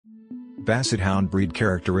Basset Hound breed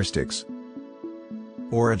characteristics.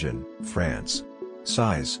 Origin, France.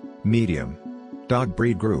 Size, medium. Dog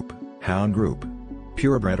breed group, Hound group.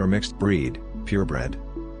 Purebred or mixed breed, Purebred.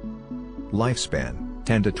 Lifespan,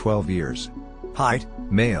 10 to 12 years. Height,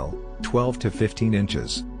 male, 12 to 15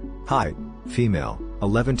 inches. Height, female,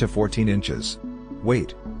 11 to 14 inches.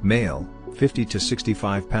 Weight, male, 50 to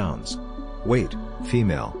 65 pounds. Weight,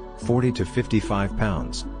 female, 40 to 55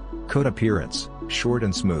 pounds. Coat appearance, short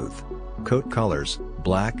and smooth. Coat colors,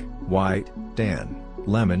 black, white, tan,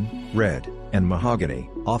 lemon, red, and mahogany,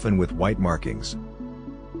 often with white markings.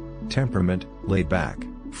 Temperament, laid back,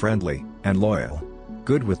 friendly, and loyal.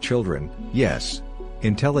 Good with children, yes.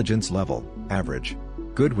 Intelligence level, average.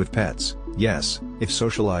 Good with pets, yes, if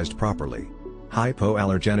socialized properly.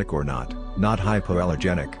 Hypoallergenic or not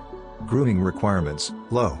hypoallergenic. Grooming requirements,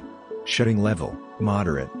 low. Shedding level,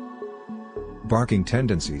 moderate. Barking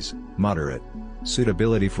tendencies, moderate.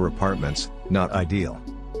 Suitability for apartments, not ideal.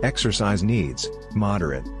 Exercise needs,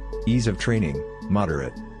 moderate. Ease of training,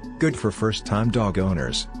 moderate. Good for first-time dog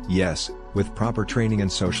owners, yes, with proper training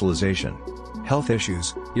and socialization. Health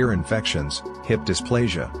issues, ear infections, hip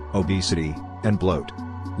dysplasia, obesity, and bloat.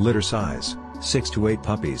 Litter size, 6 to 8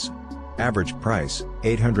 puppies. Average price,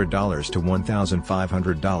 $800 to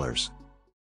 $1,500.